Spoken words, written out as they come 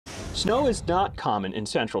Snow is not common in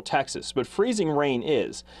central Texas, but freezing rain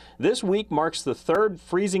is. This week marks the third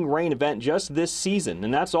freezing rain event just this season,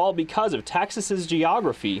 and that's all because of Texas's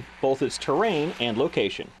geography, both its terrain and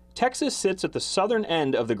location. Texas sits at the southern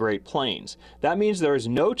end of the Great Plains. That means there is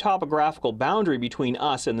no topographical boundary between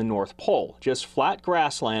us and the North Pole, just flat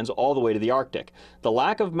grasslands all the way to the Arctic. The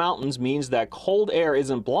lack of mountains means that cold air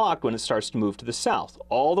isn't blocked when it starts to move to the south,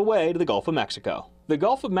 all the way to the Gulf of Mexico. The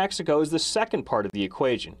Gulf of Mexico is the second part of the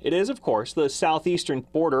equation. It is, of course, the southeastern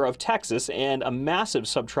border of Texas and a massive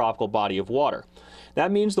subtropical body of water. That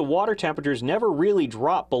means the water temperatures never really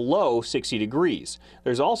drop below 60 degrees.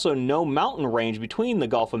 There's also no mountain range between the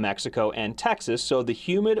Gulf of Mexico and Texas, so the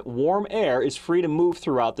humid, warm air is free to move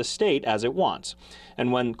throughout the state as it wants.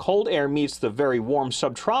 And when cold air meets the very warm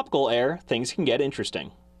subtropical air, things can get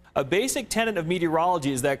interesting. A basic tenet of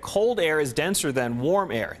meteorology is that cold air is denser than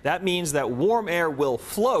warm air. That means that warm air will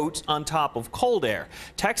float on top of cold air.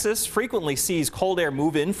 Texas frequently sees cold air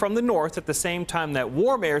move in from the north at the same time that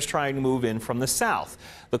warm air is trying to move in from the south.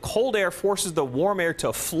 The cold air forces the warm air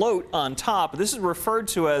to float on top. This is referred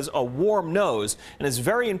to as a warm nose and is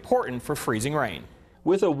very important for freezing rain.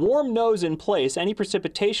 With a warm nose in place, any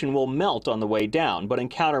precipitation will melt on the way down, but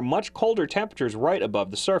encounter much colder temperatures right above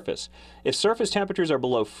the surface. If surface temperatures are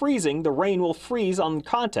below freezing, the rain will freeze on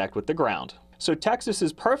contact with the ground. So Texas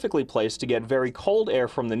is perfectly placed to get very cold air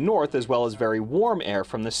from the north as well as very warm air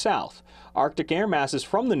from the south. Arctic air masses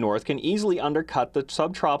from the north can easily undercut the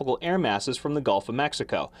subtropical air masses from the Gulf of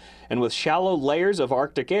Mexico. And with shallow layers of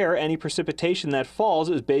Arctic air, any precipitation that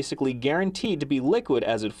falls is basically guaranteed to be liquid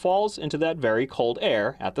as it falls into that very cold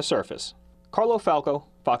air at the surface. Carlo Falco,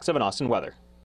 Fox 7 Austin Weather.